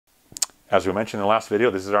As we mentioned in the last video,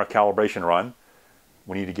 this is our calibration run.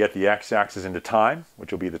 We need to get the x-axis into time,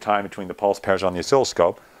 which will be the time between the pulse pairs on the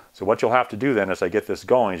oscilloscope. So what you'll have to do then as I get this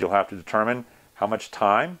going is you'll have to determine how much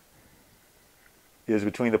time is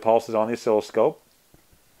between the pulses on the oscilloscope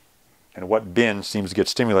and what bin seems to get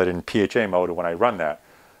stimulated in PHA mode when I run that.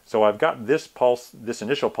 So I've got this pulse, this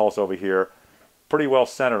initial pulse over here, pretty well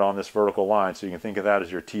centered on this vertical line, so you can think of that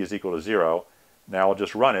as your t is equal to 0. Now I'll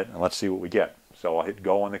just run it and let's see what we get. So I'll hit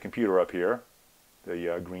go on the computer up here,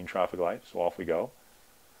 the green traffic light, so off we go.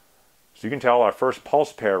 So you can tell our first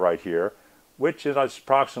pulse pair right here, which is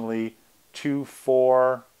approximately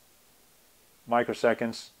 2.4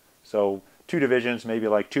 microseconds. So 2 divisions, maybe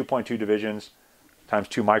like 2.2 divisions times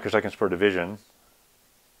 2 microseconds per division,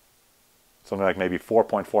 something like maybe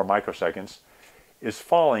 4.4 microseconds, is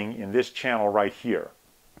falling in this channel right here,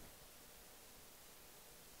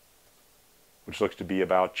 which looks to be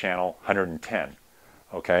about channel 110.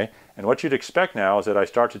 Okay, and what you'd expect now is that I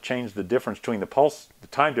start to change the difference between the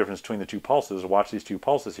time difference between the two pulses. Watch these two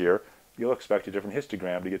pulses here. You'll expect a different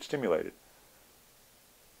histogram to get stimulated.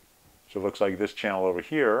 So it looks like this channel over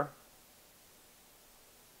here,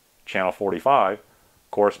 channel 45,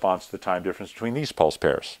 corresponds to the time difference between these pulse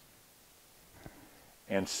pairs.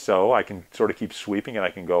 And so I can sort of keep sweeping, and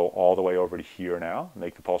I can go all the way over to here now,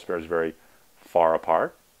 make the pulse pairs very far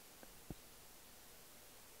apart.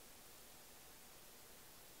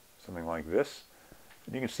 Something like this.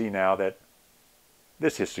 And you can see now that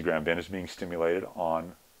this histogram bin is being stimulated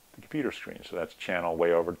on the computer screen. So that's channel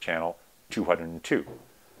way over to channel 202.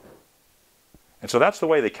 And so that's the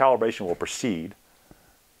way the calibration will proceed.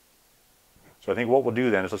 So I think what we'll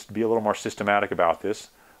do then is let's be a little more systematic about this.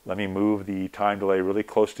 Let me move the time delay really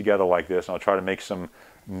close together like this, and I'll try to make some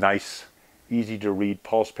nice, easy to read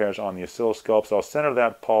pulse pairs on the oscilloscope. So I'll center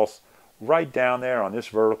that pulse right down there on this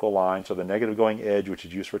vertical line, so the negative going edge, which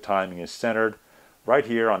is used for timing, is centered right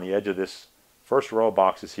here on the edge of this first row of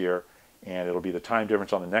boxes here, and it'll be the time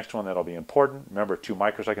difference on the next one that'll be important. Remember, 2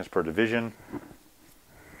 microseconds per division.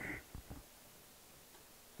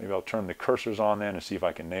 Maybe I'll turn the cursors on then and see if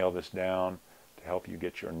I can nail this down to help you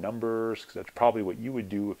get your numbers, because that's probably what you would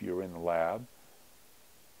do if you were in the lab.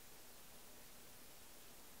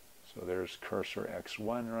 So there's cursor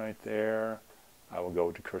X1 right there. I will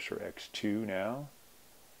go to cursor X2 now.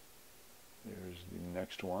 There's the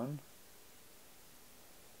next one.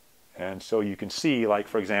 And so you can see, like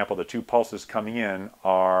for example, the two pulses coming in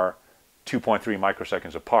are 2.3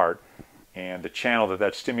 microseconds apart. And the channel that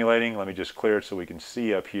that's stimulating, let me just clear it so we can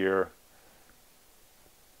see up here.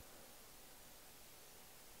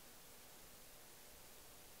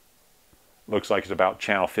 Looks like it's about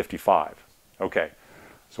channel 55. Okay,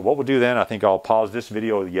 so what we'll do then, I think I'll pause this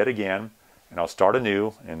video yet again, and I'll start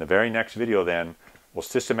anew. In the very next video then, we'll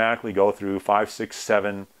systematically go through 5, 6,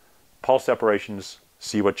 7 pulse separations,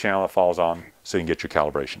 see what channel it falls on, so you can get your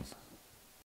calibration.